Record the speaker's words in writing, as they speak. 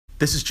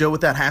This is Joe with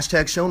that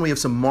hashtag show, and we have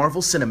some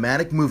Marvel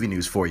Cinematic movie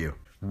news for you.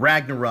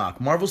 Ragnarok,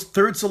 Marvel's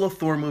third solo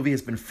Thor movie,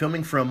 has been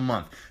filming for a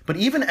month, but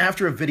even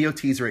after a video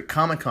teaser at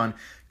Comic-Con,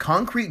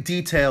 concrete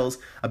details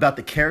about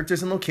the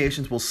characters and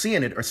locations we'll see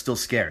in it are still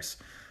scarce.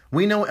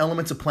 We know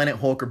elements of Planet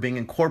Hulk are being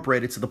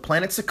incorporated, so the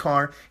planet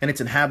Sakaar and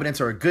its inhabitants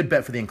are a good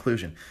bet for the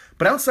inclusion,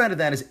 but outside of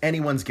that is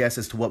anyone's guess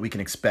as to what we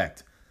can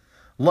expect.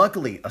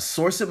 Luckily, a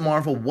source at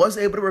Marvel was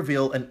able to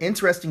reveal an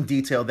interesting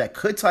detail that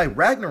could tie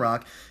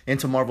Ragnarok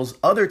into Marvel's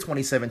other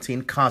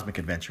 2017 cosmic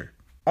adventure.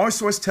 Our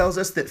source tells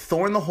us that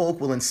Thor and the Hulk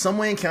will in some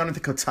way encounter the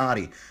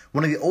Cotati,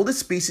 one of the oldest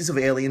species of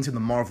aliens in the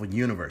Marvel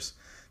Universe.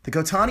 The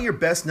Cotati are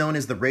best known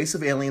as the race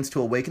of aliens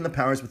to awaken the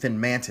powers within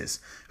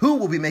Mantis, who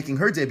will be making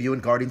her debut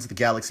in Guardians of the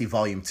Galaxy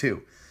Volume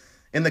 2.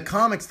 In the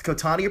comics, the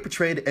Cotati are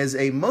portrayed as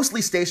a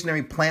mostly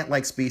stationary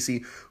plant-like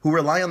species who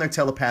rely on their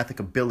telepathic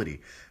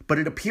ability, but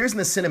it appears in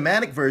the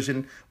cinematic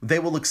version they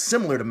will look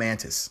similar to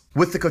Mantis.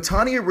 With the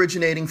Cotati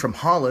originating from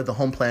Hala, the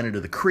home planet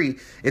of the Kree,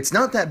 it's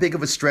not that big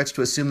of a stretch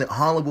to assume that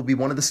Hala will be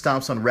one of the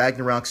stops on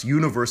Ragnarok's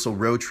universal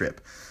road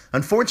trip.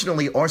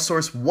 Unfortunately, our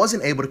source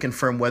wasn't able to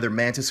confirm whether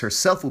Mantis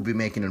herself will be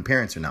making an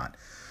appearance or not.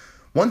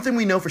 One thing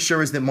we know for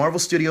sure is that Marvel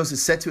Studios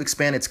is set to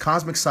expand its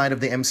cosmic side of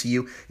the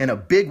MCU in a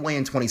big way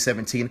in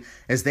 2017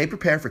 as they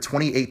prepare for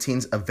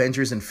 2018's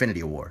Avengers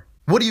Infinity War.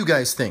 What do you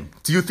guys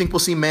think? Do you think we'll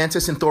see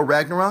Mantis in Thor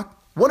Ragnarok?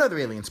 What other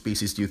alien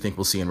species do you think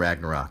we'll see in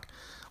Ragnarok?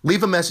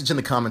 Leave a message in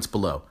the comments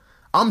below.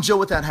 I'm Joe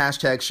with that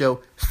hashtag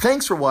show.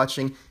 Thanks for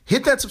watching.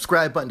 Hit that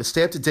subscribe button to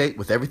stay up to date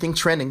with everything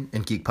trending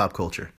in geek pop culture.